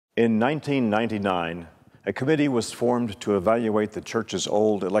In 1999, a committee was formed to evaluate the church's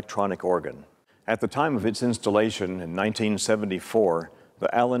old electronic organ. At the time of its installation in 1974,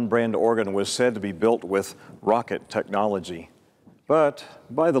 the Allen brand organ was said to be built with rocket technology. But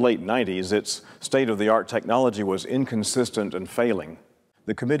by the late 90s, its state-of-the-art technology was inconsistent and failing.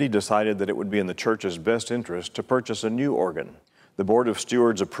 The committee decided that it would be in the church's best interest to purchase a new organ. The Board of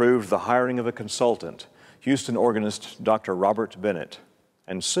Stewards approved the hiring of a consultant, Houston organist Dr. Robert Bennett.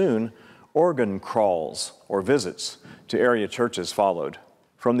 And soon, organ crawls, or visits, to area churches followed.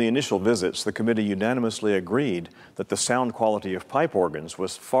 From the initial visits, the committee unanimously agreed that the sound quality of pipe organs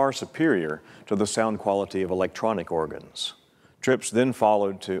was far superior to the sound quality of electronic organs. Trips then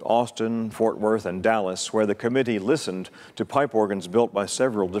followed to Austin, Fort Worth, and Dallas, where the committee listened to pipe organs built by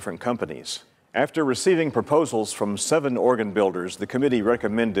several different companies. After receiving proposals from 7 organ builders, the committee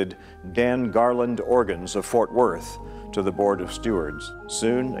recommended Dan Garland Organs of Fort Worth to the Board of Stewards.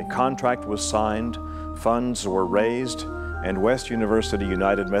 Soon, a contract was signed, funds were raised, and West University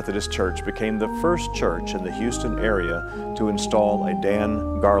United Methodist Church became the first church in the Houston area to install a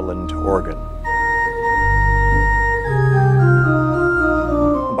Dan Garland organ.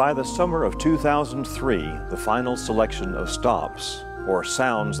 By the summer of 2003, the final selection of stops, or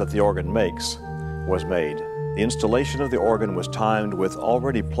sounds that the organ makes, was made. The installation of the organ was timed with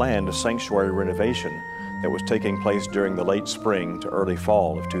already planned sanctuary renovation that was taking place during the late spring to early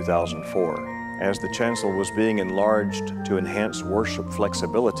fall of 2004. As the chancel was being enlarged to enhance worship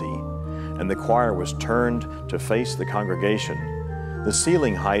flexibility, and the choir was turned to face the congregation, the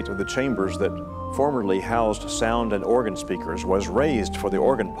ceiling height of the chambers that formerly housed sound and organ speakers was raised for the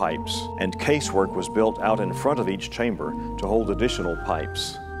organ pipes, and casework was built out in front of each chamber to hold additional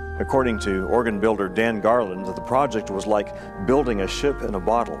pipes. According to organ builder Dan Garland, the project was like building a ship in a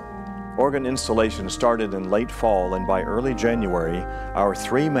bottle. Organ installation started in late fall, and by early January, our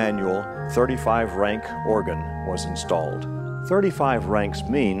 3-manual, 35-rank organ was installed. 35 ranks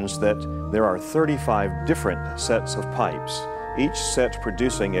means that there are 35 different sets of pipes, each set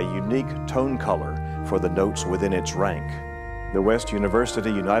producing a unique tone color for the notes within its rank. The West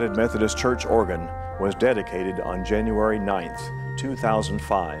University United Methodist Church organ was dedicated on January 9th,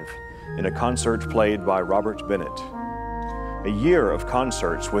 2005, in a concert played by Robert Bennett. A year of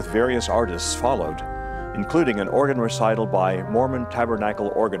concerts with various artists followed, including an organ recital by Mormon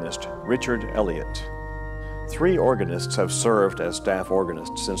Tabernacle organist Richard Elliott. 3 organists have served as staff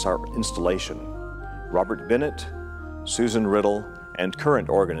organists since our installation: Robert Bennett, Susan Riddle, and current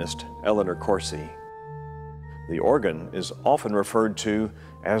organist Elenor Coursey. The organ is often referred to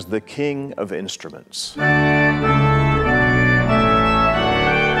as the king of instruments.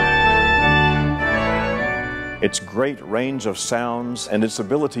 Its great range of sounds and its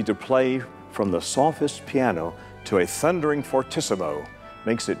ability to play from the softest piano to a thundering fortissimo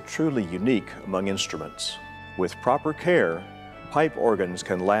makes it truly unique among instruments. With proper care, pipe organs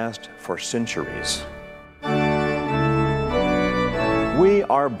can last for centuries. We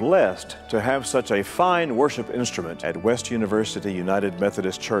are blessed to have such a fine worship instrument at West University United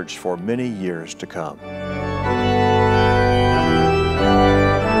Methodist Church for many years to come.